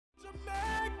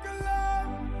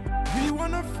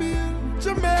wanna feel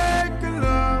Jamaica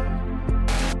love.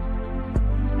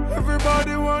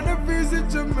 Everybody wanna visit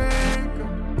Jamaica.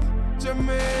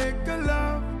 Jamaica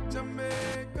love,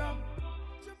 Jamaica.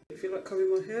 I feel like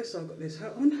combing my hair, so I've got this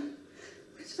hat on.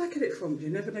 Where did I get it from? You're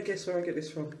never gonna guess where I get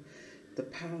this from. The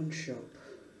pound shop.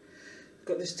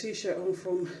 Got this t-shirt on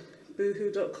from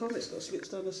boohoo.com. It's got slits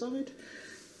down the side.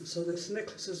 And so this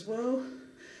necklace as well.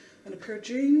 And a pair of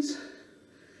jeans,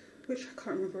 which I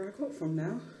can't remember where I got from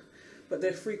now. But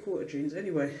they're 3/4 jeans.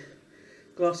 Anyway,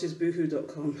 glasses,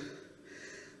 boohoo.com.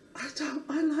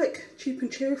 I like cheap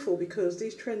and cheerful because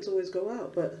these trends always go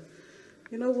out, but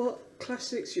you know what?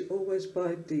 Classics you always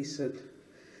buy decent.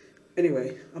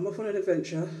 Anyway, I'm off on an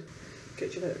adventure.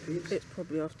 Catch you later, peeps. It's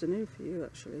probably afternoon for you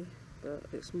actually, but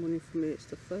it's morning for me. It's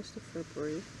the 1st of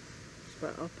February. It's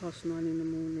about 9:30 in the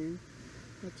morning.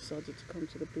 I decided to come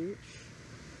to the beach.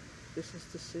 This is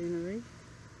the scenery.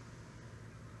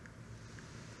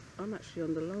 I'm actually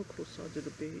on the local side of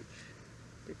the beach,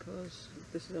 because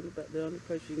this is about the only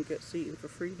place you can get seating for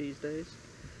free these days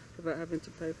without having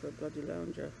to pay for a bloody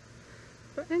lounger.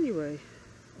 But anyway,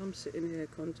 I'm sitting here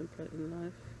contemplating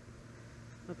life.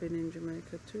 I've been in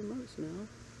Jamaica 2 months now.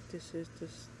 This is the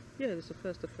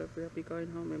 1st of February. I'll be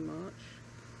going home in March.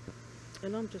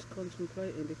 And I'm just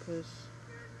contemplating because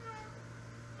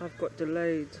I've got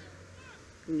delayed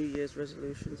New Year's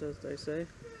resolutions, as they say,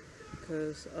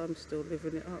 because I'm still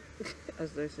living it up,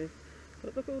 as they say.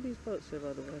 But look at all these boats here,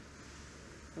 by the way.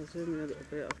 I'll zoom in a little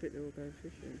bit. I think they're all going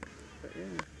fishing. But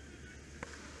yeah,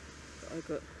 but I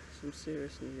got some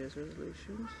serious New Year's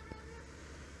resolutions.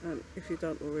 And if you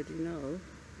don't already know,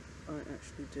 I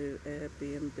actually do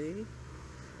Airbnb.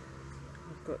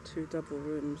 I've got 2 double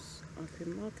rooms up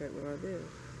in Margate where I live,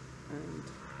 and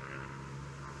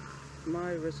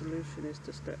my resolution is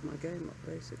to step my game up,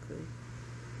 basically.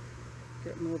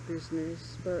 Get more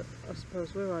business, but I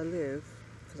suppose where I live,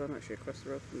 because I'm actually across the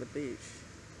road from the beach,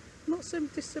 not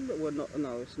dissimilar, well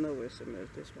no, it's nowhere similar as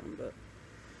this one, but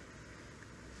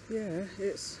yeah,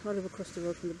 I live across the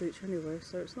road from the beach anyway,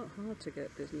 so it's not hard to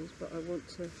get business, but I want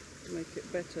to make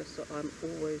it better so I'm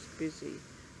always busy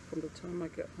from the time I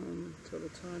get home till the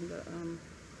time that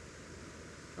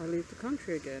I leave the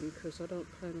country again, because I don't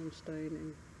plan on staying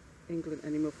in England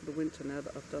anymore for the winter now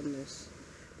that I've done this.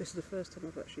 This is the first time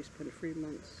I've actually spent 3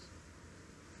 months,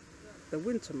 the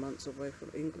winter months, away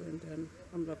from England, and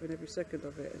I'm loving every second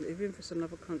of it. And even if it's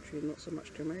another country and not so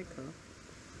much Jamaica,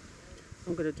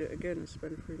 I'm going to do it again and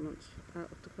spend 3 months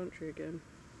out of the country again.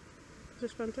 It's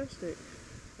just fantastic,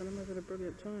 and I'm having a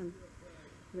brilliant time.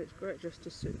 And it's great just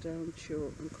to sit down,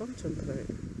 chill and contemplate.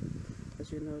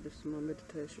 As you know, this is my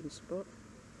meditation spot,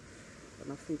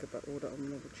 and I think about all that I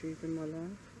want to achieve in my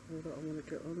life, all that I want to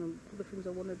get on, and all the things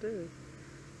I want to do.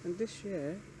 And this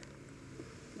year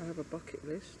I have a bucket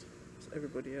list, as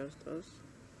everybody else does.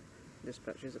 This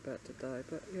battery is about to die,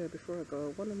 but yeah, before I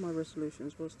go, one of my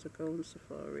resolutions was to go on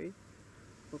safari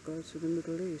or go to the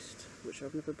Middle East, which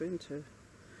I've never been to.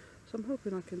 So I'm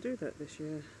hoping I can do that this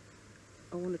year.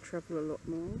 I want to travel a lot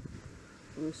more,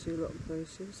 I want to see a lot of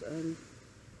places, and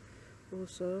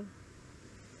also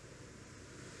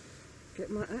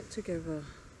get my act together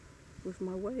with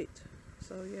my weight.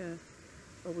 So yeah,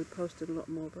 I'll be posting a lot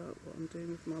more about what I'm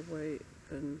doing with my weight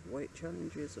and weight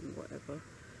challenges and whatever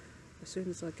as soon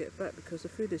as I get back, because the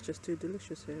food is just too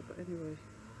delicious here. But anyway,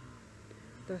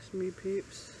 that's me,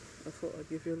 peeps. I thought I'd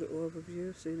give you a little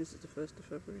overview, seeing this is the 1st of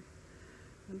February.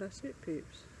 And that's it,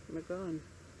 peeps. I'm gone.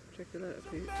 Check it out,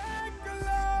 peeps.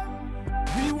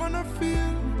 We wanna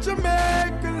feel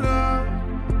Jamaica love.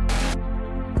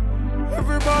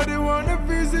 Everybody wanna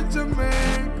visit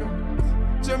Jamaica.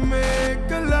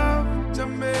 Jamaica love,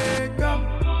 Jamaica.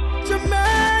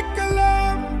 Jamaica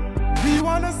love. We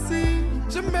wanna see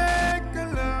Jamaica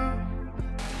love.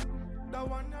 That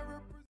one